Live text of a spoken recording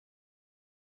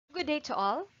Good day to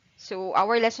all. So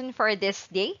our lesson for this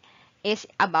day is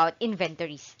about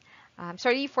inventories.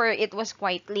 Sorry for it was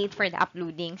quite late for the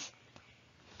uploadings.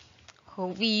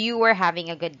 Hope you were having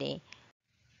a good day.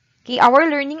 Okay, our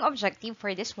learning objective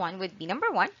for this one would be number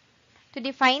one, to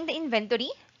define the inventory,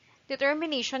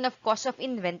 determination of cost of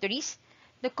inventories,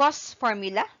 the cost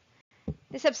formula,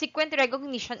 the subsequent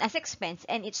recognition as expense,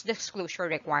 and its disclosure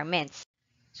requirements.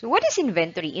 So what is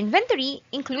inventory? Inventory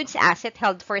includes asset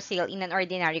held for sale in an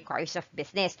ordinary course of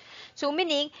business. So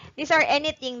meaning, these are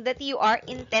anything that you are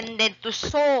intended to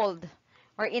sold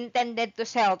or intended to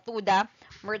sell to the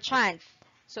merchant.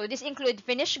 So this include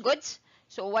finished goods.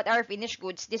 So what are finished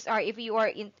goods? These are if you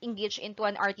are engaged into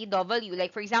an RTW.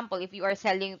 Like for example, if you are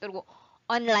selling through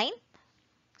online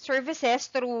services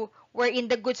through wherein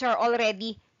the goods are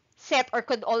already set or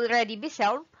could already be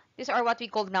sold, these are what we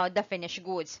call now the finished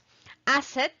goods.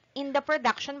 Asset in the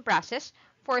production process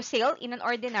for sale in an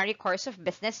ordinary course of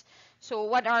business. So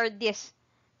what are this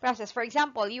process? For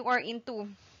example, you are into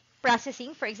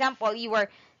processing. For example, you are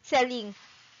selling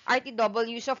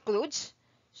RTWs of clothes.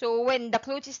 So when the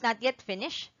clothes is not yet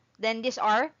finished, then these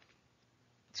are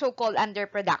so-called under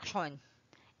production.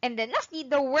 And then lastly,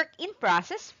 the work in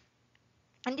process,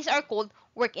 and these are called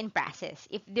work in process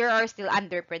if they are still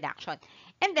under production.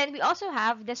 And then we also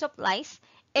have the supplies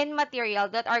and material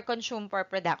that are consumed for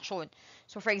production.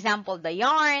 So for example, the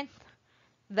yarn,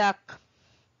 the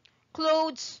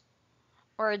clothes,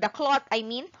 or the cloth, I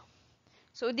mean.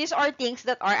 So these are things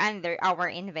that are under our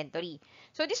inventory.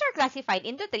 So these are classified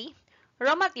into three.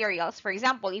 Raw materials, for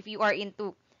example, if you are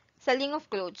into selling of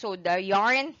clothes, so the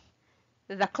yarn,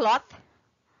 the cloth,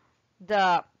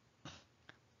 the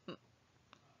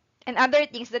and other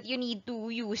things that you need to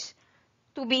use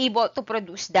to be able to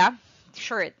produce the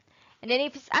shirt. And then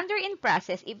if it's under in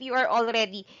process, if you are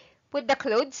already put the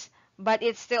clothes, but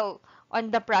it's still on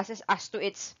the process as to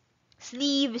its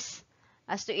sleeves,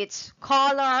 as to its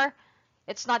color,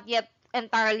 it's not yet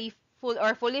entirely full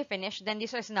or fully finished, then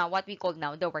this is now what we call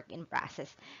now the work in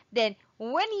process. Then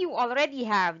when you already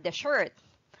have the shirt,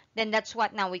 then that's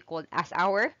what now we call as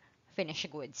our finished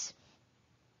goods.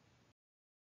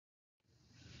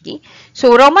 Okay,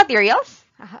 so raw materials,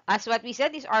 as what we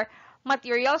said, these are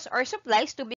materials or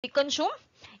supplies to be consumed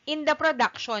in the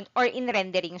production or in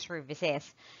rendering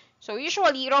services. So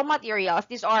usually raw materials,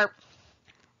 these are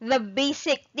the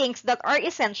basic things that are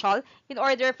essential in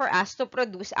order for us to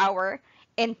produce our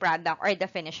end product or the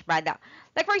finished product.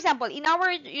 Like for example, in our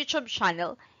YouTube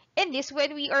channel, in this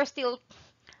when we are still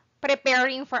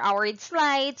preparing for our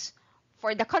slides,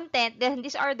 for the content, then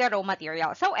these are the raw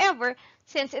materials. However,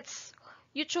 since it's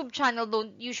YouTube channel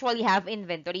don't usually have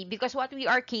inventory because what we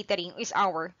are catering is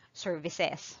our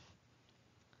services.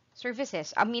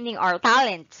 Services, meaning our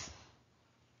talents.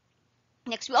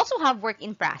 Next, we also have work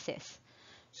in process.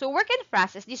 So work in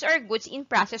process, these are goods in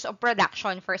process of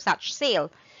production for such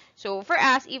sale. So for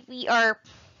us,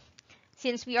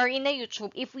 since we are in a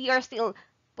YouTube, if we are still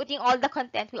putting all the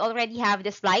content, we already have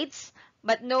the slides,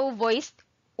 but no voice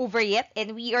over yet,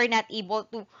 and we are not able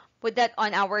to put that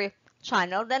on our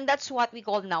channel, then that's what we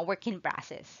call now work in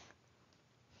process.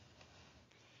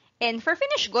 And for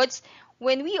finished goods,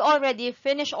 when we already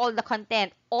finish all the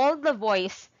content, all the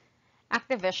voice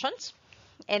activations,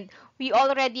 and we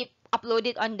already upload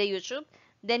it on the YouTube,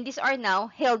 then these are now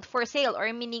held for sale,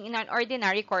 or meaning in an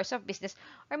ordinary course of business,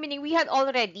 or meaning we had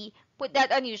already put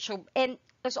that on YouTube and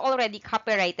it's already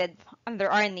copyrighted under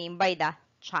our name by the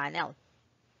channel.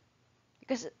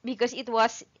 Because it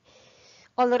was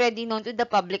already known to the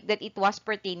public that it was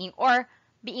pertaining or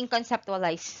being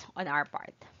conceptualized on our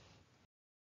part.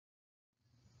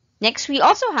 Next, we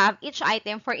also have each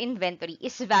item for inventory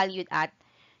is valued at.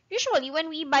 Usually, when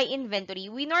we buy inventory,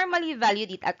 we normally value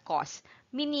it at cost,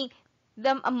 meaning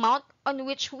the amount on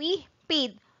which we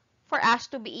paid for us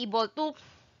to be able to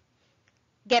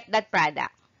get that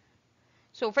product.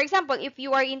 So, for example, if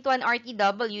you are into an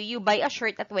RTW, you buy a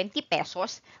shirt at 20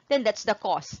 pesos, then that's the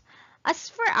cost. As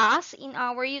for us, in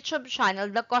our YouTube channel,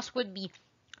 the cost would be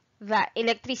the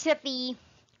electricity,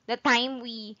 the time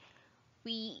we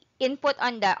input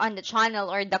on the channel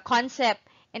or the concept,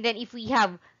 and then if we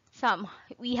have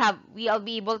we'll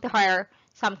be able to hire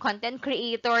some content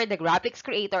creator, the graphics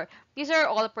creator. These are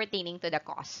all pertaining to the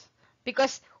cost.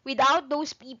 Because without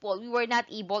those people, we were not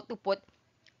able to put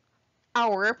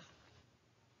our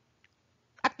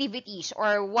activities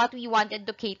or what we wanted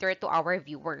to cater to our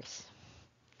viewers.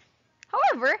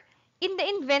 However, in the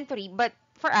inventory, but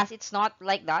for us, it's not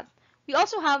like that. We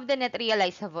also have the net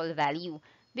realizable value.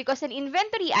 Because an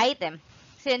inventory item,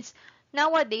 since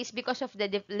nowadays, because of the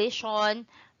deflation,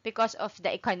 because of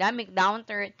the economic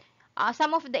downturn,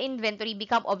 some of the inventory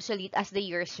become obsolete as the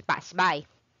years pass by.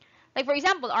 Like for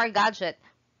example, our gadget,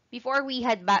 before we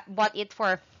had bought it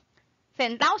for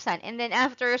 10,000 and then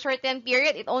after a certain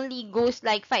period it only goes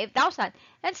like 5,000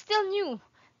 and still new,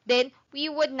 then we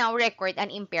would now record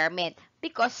an impairment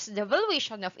because the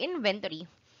valuation of inventory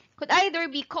could either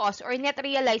be cost or net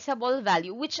realizable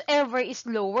value, whichever is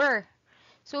lower.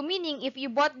 So meaning if you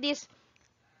bought this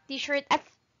t-shirt at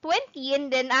 20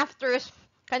 and then after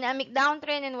economic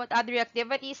downtrend and what other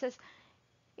activities,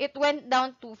 it went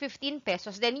down to 15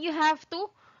 pesos, then you have to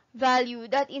value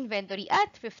that inventory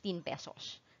at 15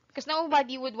 pesos because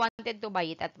nobody would wanted to buy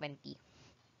it at 20.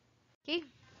 Okay?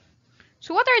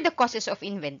 So what are the causes of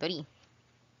inventory?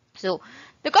 So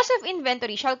the cost of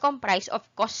inventory shall comprise of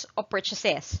cost of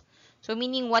purchases. So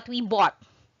meaning what we bought,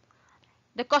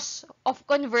 the cost of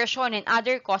conversion and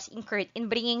other costs incurred in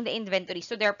bringing the inventories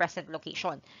to their present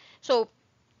location. So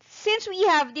since we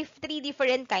have the three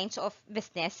different kinds of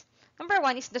business, number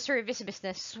one is the service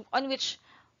business on which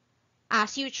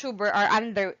as YouTuber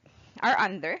are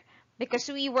under because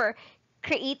we were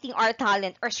creating our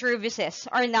talent, our services,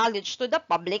 our knowledge to the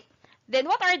public. Then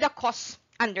what are the costs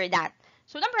under that?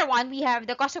 So number one, we have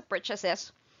the cost of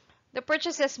purchases. The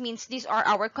purchases means these are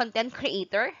our content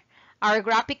creator, our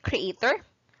graphic creator,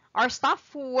 our staff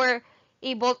who were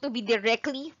able to be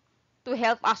directly to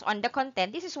help us on the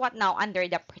content. This is what now under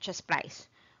the purchase price.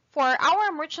 For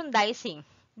our merchandising,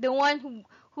 the one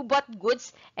who bought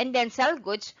goods and then sell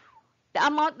goods, the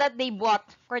amount that they bought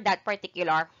for that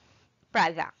particular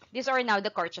product. These are now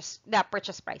the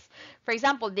purchase price. For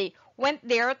example, they went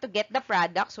there to get the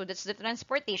product, so that's the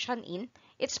transportation in.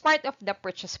 It's part of the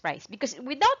purchase price because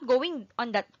without going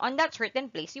on that certain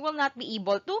place, you will not be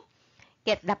able to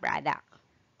get the product.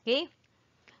 Okay?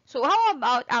 So how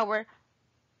about our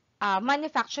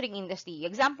manufacturing industry?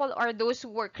 Example are those who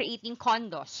were creating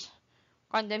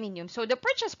condominiums. So the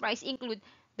purchase price include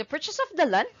the purchase of the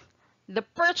land, the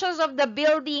purchase of the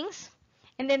buildings,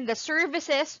 and then the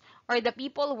services or the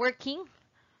people working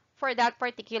for that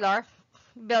particular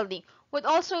building would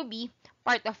also be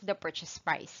part of the purchase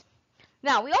price.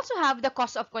 Now, we also have the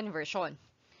cost of conversion.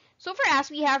 So for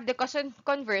us, we have the cost of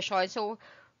conversion. So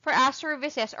for us,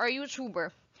 services or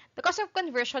YouTuber, the cost of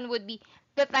conversion would be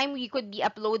the time we could be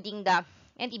uploading the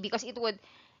NT because it would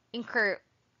incur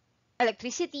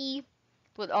electricity.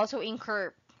 It would also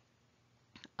incur,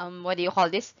 what do you call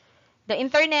this? The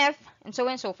internet, and so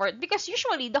on and so forth. Because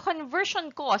usually, the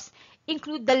conversion costs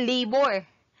include the labor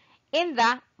in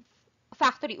the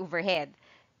factory overhead.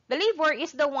 The labor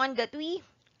is the one that we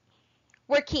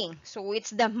working. So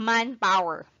it's the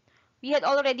manpower. We had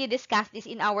already discussed this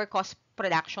in our cost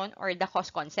production or the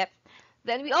cost concept.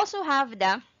 Then we also have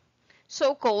the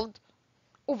so-called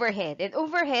overhead. And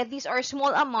overhead, these are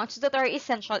small amounts that are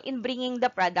essential in bringing the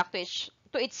product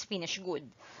to its finished good.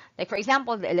 Like for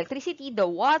example, the electricity, the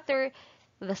water,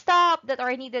 the stuff that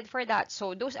are needed for that.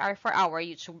 So those are for our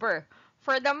YouTuber.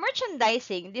 For the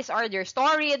merchandising, these are their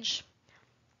storage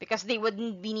because they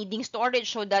would be needing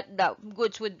storage so that the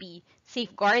goods would be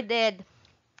safeguarded.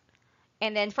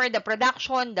 And then for the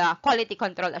production, the quality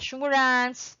control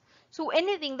assurance. So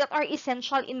anything that are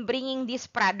essential in bringing this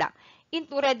product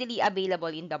into readily available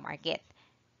in the market.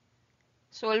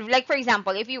 So like for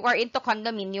example, if you are into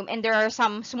condominium and there are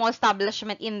some small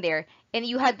establishment in there and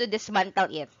you had to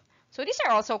dismantle it. So these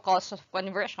are also costs of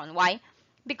conversion. Why?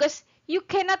 Because you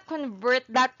cannot convert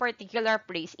that particular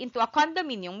place into a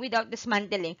condominium without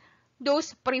dismantling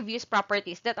those previous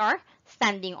properties that are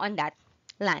standing on that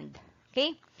land.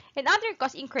 Okay? And other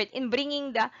costs incurred in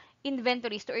bringing the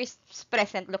inventories to its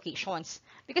present locations.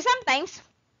 Because sometimes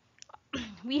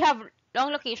we have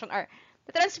long location or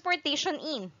the transportation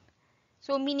in.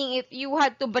 So meaning if you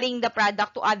had to bring the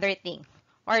product to other thing.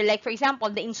 Or like for example,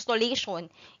 the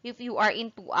installation if you are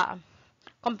into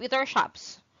computer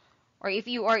shops or if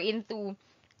you are into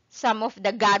some of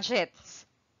the gadgets.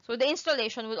 So the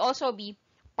installation will also be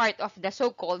part of the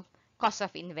so-called cost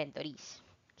of inventories.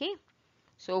 Okay?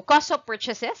 So cost of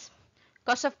purchases,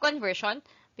 cost of conversion,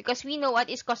 because we know what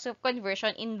is cost of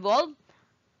conversion involved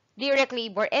direct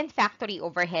labor and factory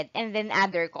overhead, and then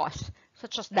other costs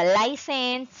such as the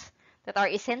license that are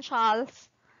essentials,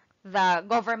 the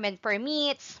government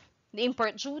permits, the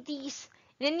import duties,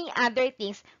 and any other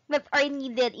things that are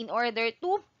needed in order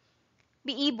to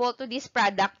be able to this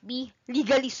product be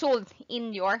legally sold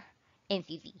in your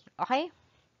entity. Okay?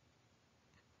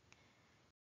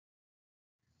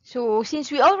 So,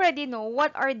 since we already know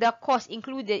what are the costs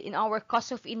included in our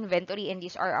cost of inventory, and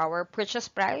these are our purchase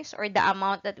price or the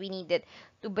amount that we needed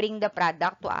to bring the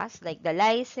product to us, like the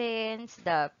license,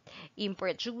 the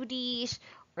import duties,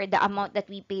 or the amount that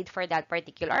we paid for that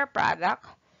particular product.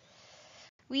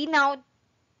 we now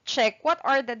check what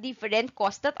are the different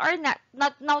costs that are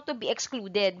not now to be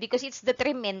excluded because it's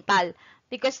detrimental.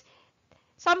 Because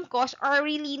some costs are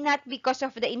really not because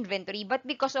of the inventory but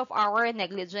because of our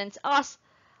negligence as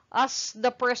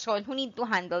the person who need to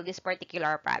handle this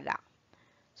particular product.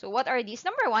 So what are these?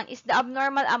 Number one is the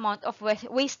abnormal amount of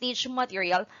wastage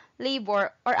material,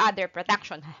 labor, or other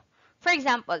production. For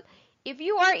example, if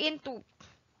you are into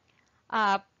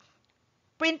uh,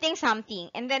 printing something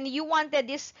and then you wanted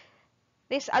this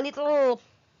a little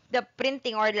the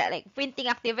printing or like printing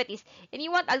activities and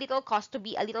you want a little cost to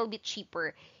be a little bit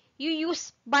cheaper, you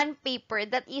use bond paper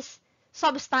that is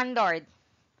substandard.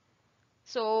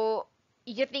 So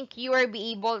you think you will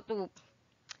be able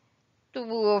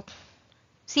to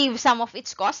save some of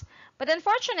its cost, but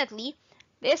unfortunately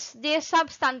this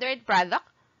substandard product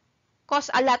costs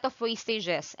a lot of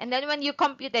wastages, and then when you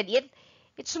computed it,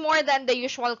 it's more than the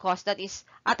usual cost that is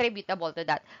attributable to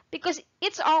that. Because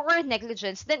it's our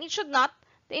negligence, then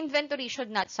the inventory should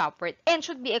not suffer it and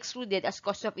should be excluded as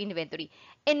cost of inventory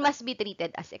and must be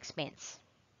treated as expense.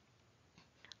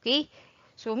 Okay?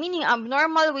 So meaning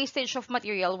abnormal wastage of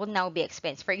material will now be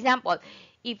expense. For example,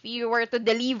 if you were to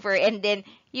deliver and then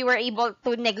you were able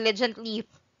to negligently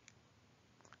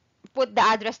put the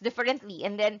address differently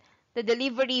and then the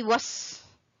delivery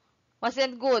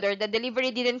wasn't good or the delivery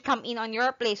didn't come in on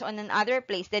your place on another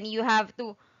place, then you have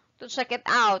to check it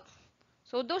out.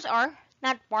 So those are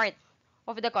not part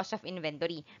of the cost of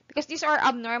inventory because these are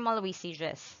abnormal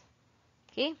wastages.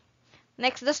 Okay?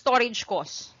 Next, the storage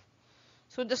cost.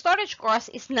 So the storage cost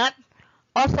is not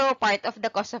also part of the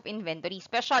cost of inventory,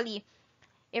 especially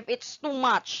if it's too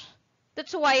much.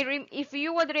 That's why if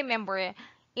you would remember,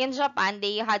 in Japan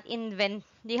they had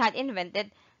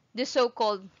invented the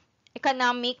so-called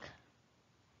economic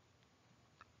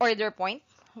order point,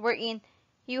 wherein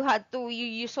you had to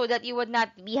you so that you would not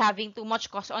be having too much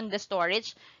cost on the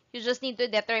storage. You just need to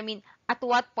determine at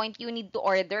what point you need to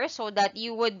order so that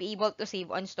you would be able to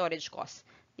save on storage costs.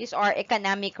 These are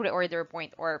economic reorder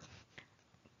point, or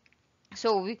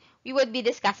so we would be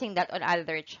discussing that on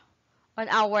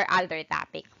our other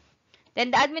topic.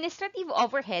 Then the administrative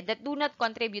overhead that do not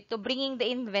contribute to bringing the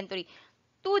inventory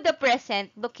to the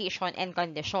present location and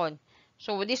condition.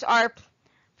 So these are,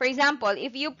 for example,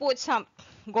 if you put some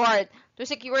guard to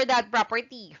secure that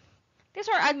property, these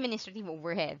are administrative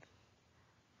overhead.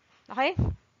 Okay?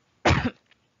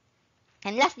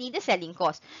 And lastly, the selling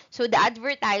cost. So the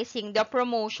advertising, the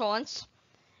promotions,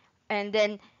 and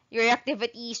then your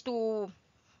activities to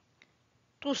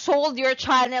sold your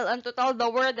channel and to tell the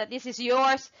world that this is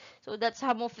yours. So that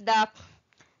some of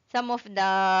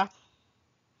the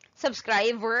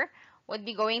subscriber would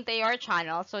be going to your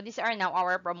channel. So these are now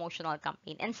our promotional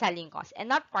campaign and selling costs and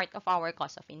not part of our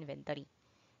cost of inventory.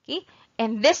 Okay?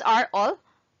 And these are all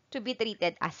to be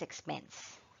treated as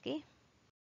expense. Okay?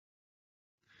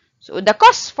 So the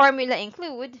cost formula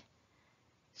include,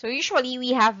 so usually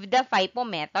we have the FIFO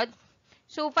method.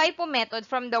 So FIFO method,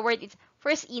 from the word, it's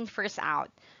first in, first out.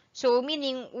 So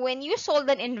meaning when you sold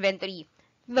an inventory,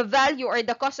 the value or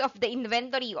the cost of the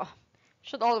inventory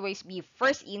should always be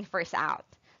first in, first out.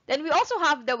 Then we also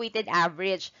have the weighted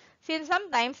average. Since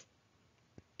sometimes,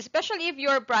 especially if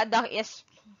your product is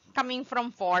coming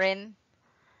from foreign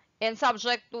and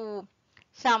subject to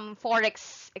some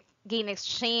forex gain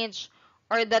exchange,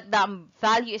 or that the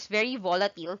value is very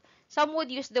volatile, some would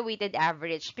use the weighted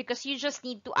average because you just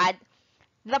need to add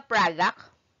the product,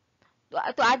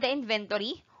 to add the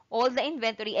inventory, all the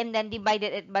inventory, and then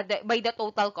divided it by the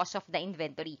total cost of the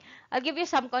inventory. I'll give you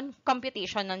some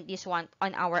computation on this one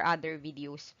on our other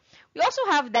videos. We also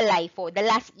have the LIFO, the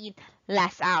last in,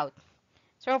 last out.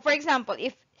 So for example,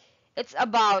 if it's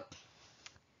about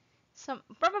some,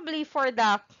 probably for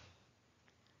the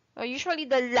usually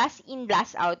the last in,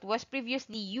 last out was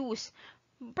previously used.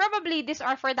 Probably these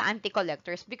are for the antique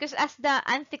collectors because as the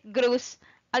antique grows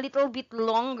a little bit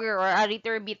longer or a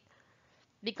little bit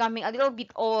becoming a little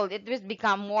bit old, it will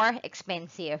become more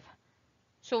expensive.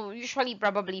 So usually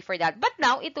probably for that. But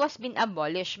now it was been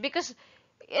abolished because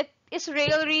it is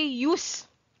rarely used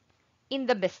in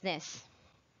the business.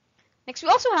 Next, we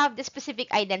also have the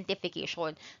specific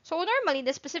identification. So normally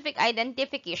the specific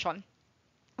identification,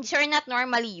 these are not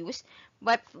normally used,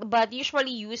 but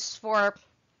usually used for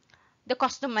the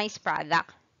customized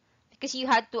product because you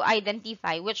had to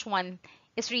identify which one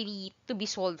is really to be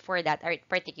sold for that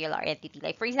particular entity.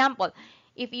 Like for example,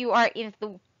 if you are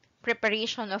into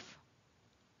preparation of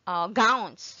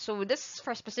gowns, so this is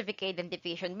for specific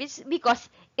identification because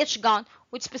each gown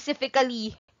would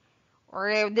specifically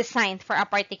or designed for a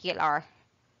particular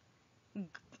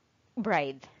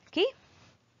bride. Okay.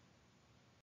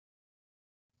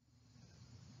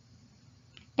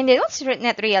 And then what's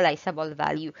net realizable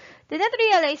value? The net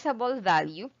realizable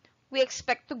value we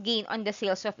expect to gain on the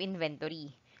sales of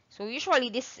inventory. So usually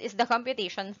this is the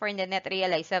computation for the net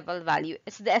realizable value.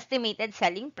 It's the estimated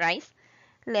selling price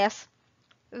less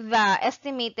the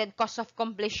estimated cost of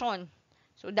completion.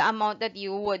 So the amount that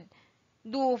you would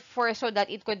do for so that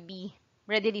it could be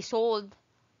readily sold.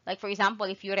 Like for example,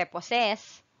 if you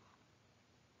repossess,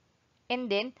 and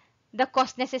then the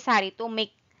cost necessary to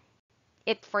make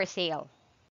it for sale.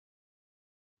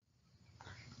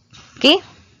 Okay?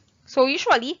 So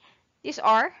usually, these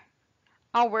are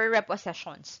our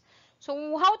repossessions.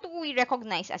 So how do we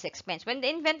recognize as expense? When the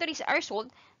inventories are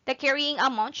sold, the carrying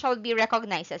amount shall be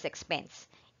recognized as expense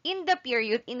in the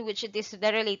period in which it is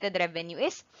the related revenue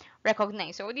is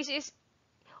recognized. So this is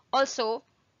also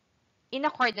in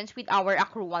accordance with our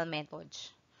accrual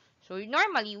methods. So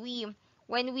normally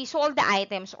when we sold the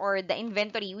items or the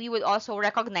inventory, we would also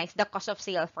recognize the cost of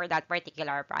sale for that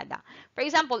particular product. For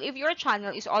example, if your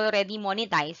channel is already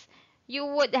monetized, you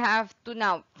would have to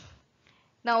now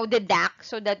deduct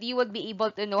so that you would be able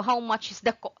to know how much is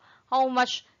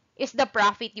the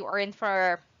profit you earn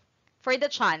for the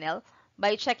channel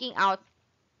by checking out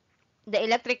the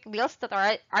electric bills that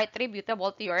are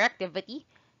attributable to your activity,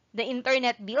 the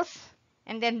internet bills,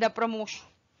 and then the promotion.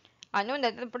 No,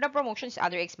 the promotion is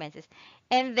other expenses,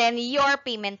 and then your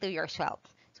payment to yourself,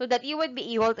 so that you would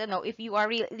be able to know if you are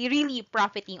really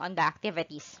profiting on the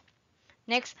activities.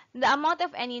 Next, the amount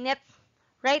of any net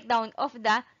write down of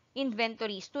the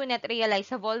inventories to net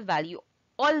realizable value.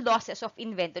 All losses of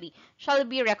inventory shall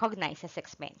be recognized as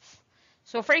expense.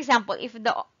 So, for example, if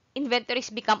the inventories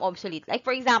become obsolete, like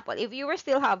for example, if you were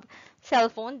still have cell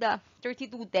phone, the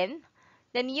 3210,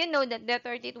 then you know that the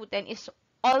 3210 is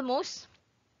almost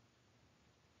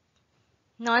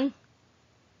none,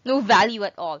 no value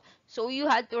at all. So you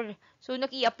had to, so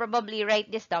Nokia probably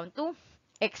write this down to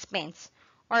expense.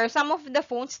 Or some of the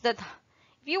phones that,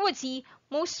 if you would see,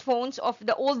 most phones of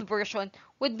the old version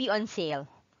would be on sale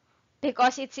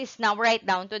because it is now right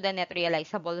down to the net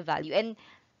realizable value, and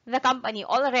the company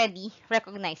already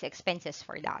recognized expenses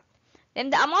for that. Then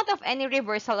the amount of any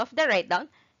reversal of the write down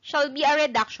shall be a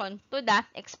reduction to that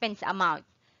expense amount.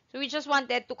 So we just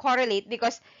wanted to correlate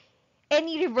because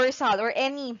any reversal or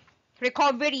any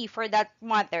recovery for that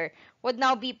matter would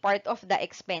now be part of the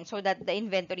expense, so that the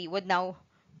inventory would now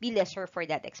be lesser for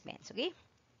that expense. Okay,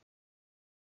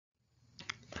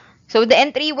 so the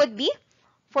entry would be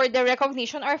for the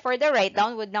recognition or for the write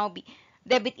down would now be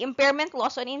debit impairment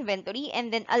loss on inventory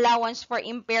and then allowance for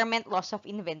impairment loss of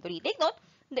inventory. Take note,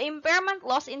 the impairment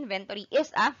loss inventory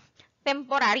is a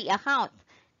temporary account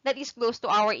that is close to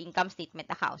our income statement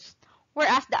accounts,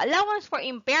 whereas the allowance for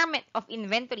impairment of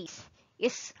inventories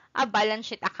is a balance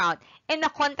sheet account and a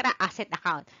contra asset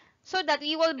account, so that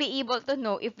we will be able to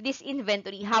know if this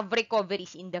inventory have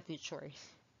recoveries in the future.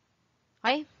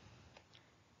 Okay?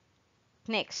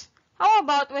 Next, how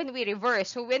about when we reverse?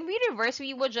 So when we reverse,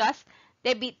 we would just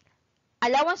debit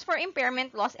allowance for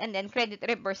impairment loss and then credit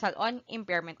reversal on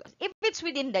impairment loss if it's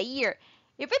within the year.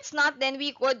 If it's not, then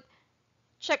we could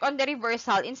check on the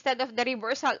reversal. Instead of the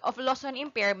reversal of loss on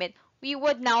impairment, we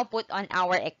would now put on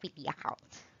our equity account.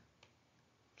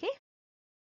 Okay?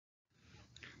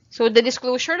 So the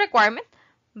disclosure requirement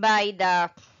by the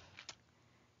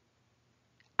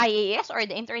IAS or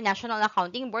the International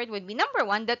Accounting Board would be number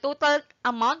one, the total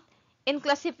amount in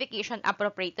classification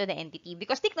appropriate to the entity.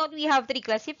 Because take note, we have three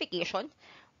classifications.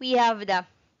 We have the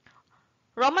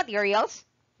raw materials,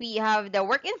 we have the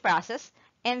work in process,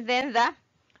 and then the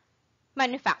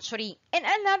manufacturing. And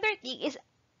another thing is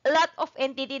a lot of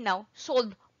entity now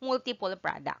sold multiple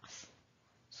products.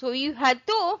 So you had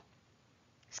to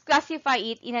classify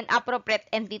it in an appropriate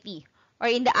entity or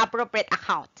in the appropriate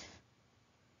account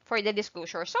for the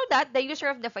disclosure, so that the user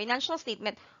of the financial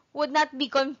statement would not be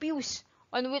confused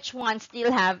on which one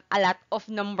still have a lot of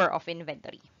number of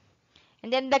inventory.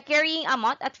 And then the carrying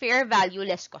amount at fair value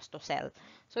less cost to sell.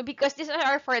 So because these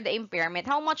are for the impairment,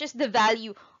 how much is the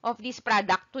value of this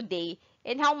product today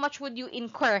and how much would you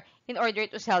incur in order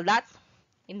to sell that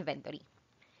inventory?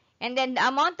 And then the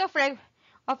amount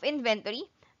of inventory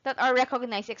that are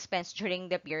recognized expense during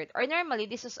the period, or normally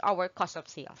this is our cost of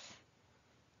sales.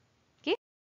 Okay?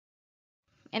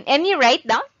 And any write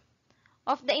down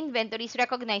of the inventory is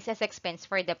recognized as expense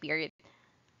for the period,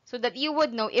 so that you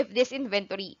would know if this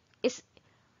inventory is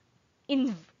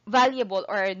invaluable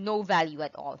or no value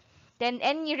at all. Then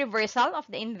any reversal of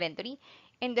the inventory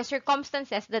and the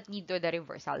circumstances that lead to the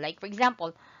reversal. Like for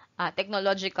example,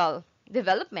 technological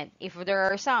development, if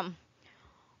there are some,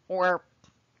 or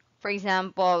for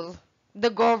example, the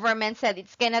government said it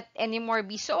cannot anymore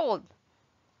be sold.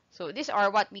 So these are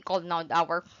what we call now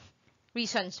our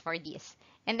reasons for this.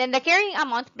 And then the carrying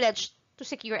amount pledged to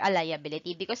secure a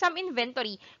liability, because some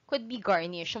inventory could be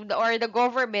garnished, so or the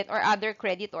government or other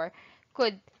creditor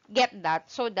could get that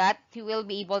so that we will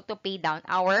be able to pay down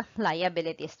our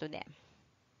liabilities to them.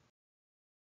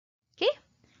 Okay,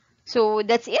 so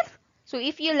that's it. So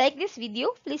if you like this video,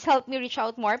 please help me reach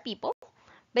out more people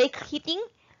by hitting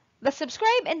the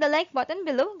subscribe and the like button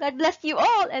below. God bless you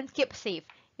all and keep safe.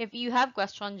 If you have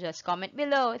questions, just comment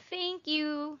below. Thank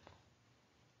you.